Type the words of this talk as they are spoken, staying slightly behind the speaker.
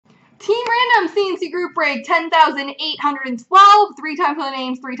C&C group break 10,812. 3 times on the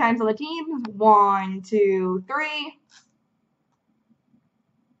names, 3 times on the teams. 1, 2, 3.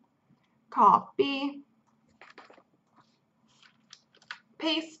 Copy.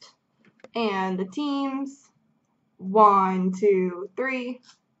 Paste. And the teams. 1, 2, 3.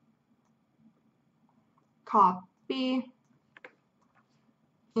 Copy.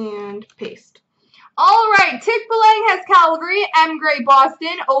 And paste. All right, Tick Belang has Calgary, M. Gray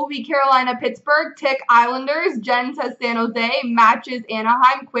Boston, OV Carolina Pittsburgh, Tick Islanders, Jen says San Jose, Matches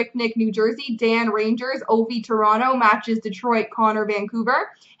Anaheim, Quick Nick New Jersey, Dan Rangers, OV Toronto, Matches Detroit, Connor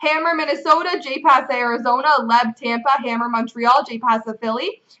Vancouver, Hammer Minnesota, J Pass Arizona, Leb Tampa, Hammer Montreal, J Pass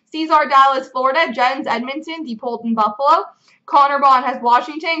Philly, Cesar Dallas Florida, Jens Edmonton, DePolton Buffalo, Connor Bond has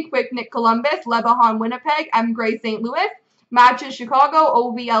Washington, Quick Nick Columbus, Lebahan Winnipeg, M. Gray St. Louis, Matches Chicago,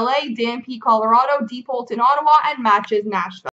 OV LA, Dan P. Colorado, D. Polton Ottawa, and Matches Nashville.